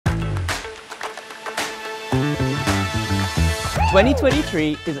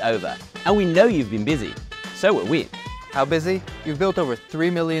2023 is over, and we know you've been busy. So are we. How busy? You've built over 3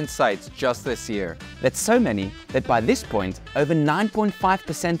 million sites just this year. That's so many that by this point, over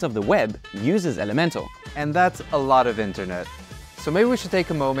 9.5% of the web uses Elementor. And that's a lot of internet. So maybe we should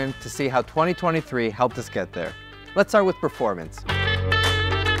take a moment to see how 2023 helped us get there. Let's start with performance.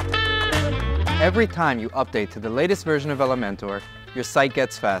 Every time you update to the latest version of Elementor, your site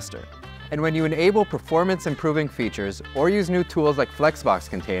gets faster. And when you enable performance-improving features or use new tools like Flexbox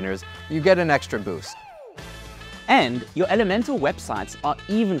containers, you get an extra boost. And your Elementor websites are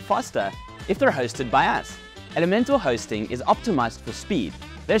even faster if they're hosted by us. Elementor hosting is optimized for speed.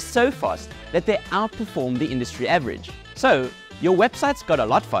 They're so fast that they outperform the industry average. So your websites got a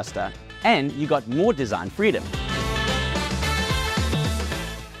lot faster and you got more design freedom.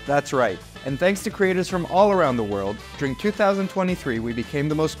 That's right. And thanks to creators from all around the world, during 2023 we became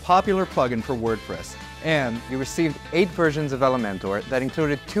the most popular plugin for WordPress. And you received 8 versions of Elementor that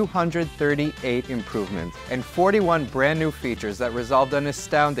included 238 improvements and 41 brand new features that resolved an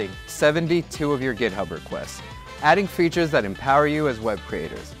astounding 72 of your GitHub requests, adding features that empower you as web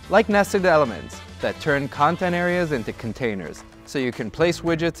creators, like nested elements that turn content areas into containers, so you can place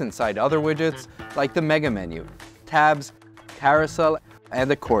widgets inside other widgets, like the mega menu, tabs, carousel, and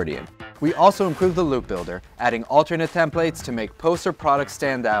accordion. We also improved the loop builder, adding alternate templates to make posts or products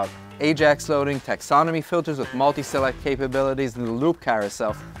stand out, Ajax loading, taxonomy filters with multi-select capabilities in the loop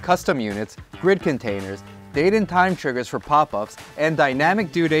carousel, custom units, grid containers, date and time triggers for pop-ups, and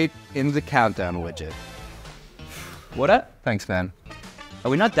dynamic due date in the countdown widget. What up? Thanks, man.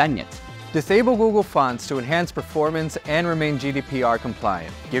 Are we not done yet? Disable Google Fonts to enhance performance and remain GDPR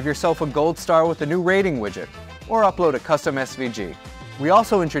compliant. Give yourself a gold star with a new rating widget, or upload a custom SVG. We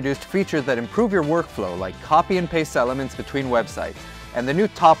also introduced features that improve your workflow, like copy and paste elements between websites, and the new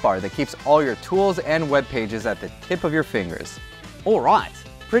top bar that keeps all your tools and web pages at the tip of your fingers. Alright,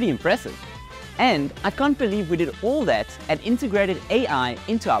 pretty impressive. And I can't believe we did all that and integrated AI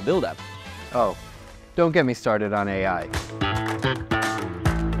into our build-up. Oh, don't get me started on AI.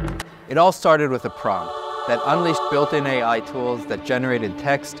 It all started with a prompt that unleashed built-in AI tools that generated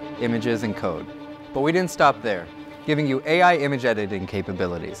text, images, and code. But we didn't stop there, giving you AI image editing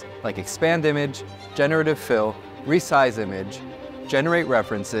capabilities like expand image, generative fill, resize image, generate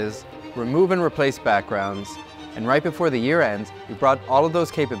references, remove and replace backgrounds, and right before the year ends, we brought all of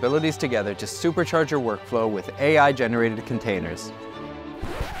those capabilities together to supercharge your workflow with AI-generated containers.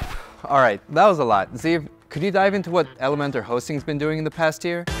 All right, that was a lot. Ziv, could you dive into what Elementor hosting's been doing in the past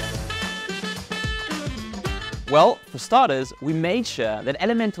year? Well, for starters, we made sure that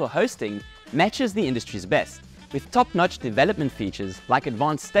Elementor hosting matches the industry's best, with top-notch development features like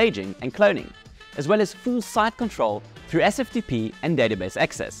advanced staging and cloning, as well as full site control through SFTP and database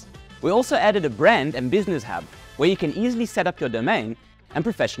access. We also added a brand and business hub where you can easily set up your domain and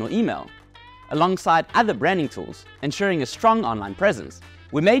professional email, alongside other branding tools, ensuring a strong online presence.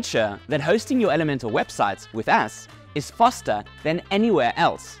 We made sure that hosting your Elementor websites with us is faster than anywhere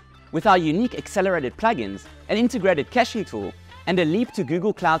else, with our unique accelerated plugins, an integrated caching tool, and a leap to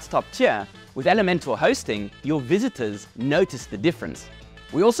Google Cloud's top tier. With Elementor hosting, your visitors notice the difference.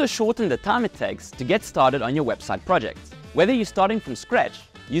 We also shortened the time it takes to get started on your website projects. Whether you're starting from scratch,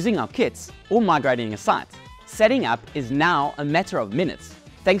 using our kits, or migrating a site, setting up is now a matter of minutes,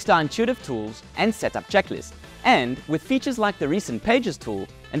 thanks to our intuitive tools and setup checklist. And with features like the recent Pages tool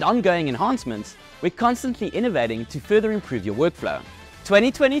and ongoing enhancements, we're constantly innovating to further improve your workflow.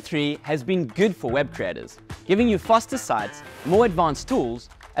 2023 has been good for web creators, giving you faster sites, more advanced tools,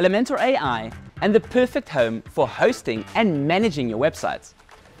 Elementor AI, and the perfect home for hosting and managing your websites.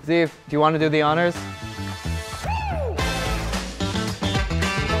 Ziv, do you want to do the honors?